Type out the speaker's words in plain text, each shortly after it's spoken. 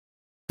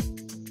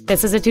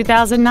This is a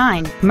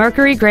 2009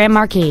 Mercury Grand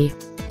Marquis.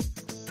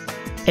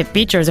 It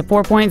features a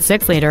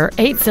 4.6-liter,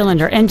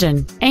 8-cylinder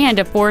engine and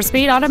a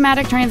 4-speed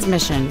automatic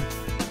transmission.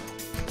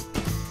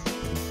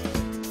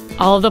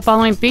 All of the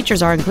following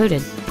features are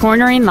included: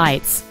 cornering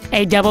lights,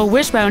 a double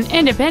wishbone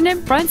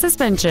independent front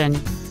suspension,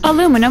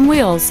 aluminum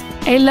wheels,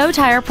 a low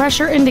tire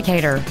pressure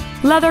indicator,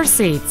 leather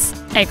seats,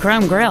 a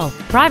chrome grille,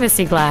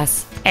 privacy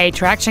glass, a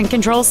traction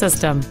control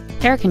system,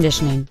 air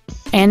conditioning,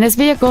 and this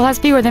vehicle has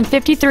fewer than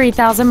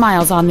 53,000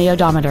 miles on the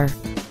odometer.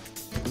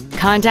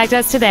 Contact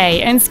us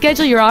today and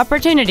schedule your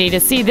opportunity to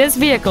see this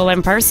vehicle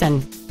in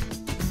person.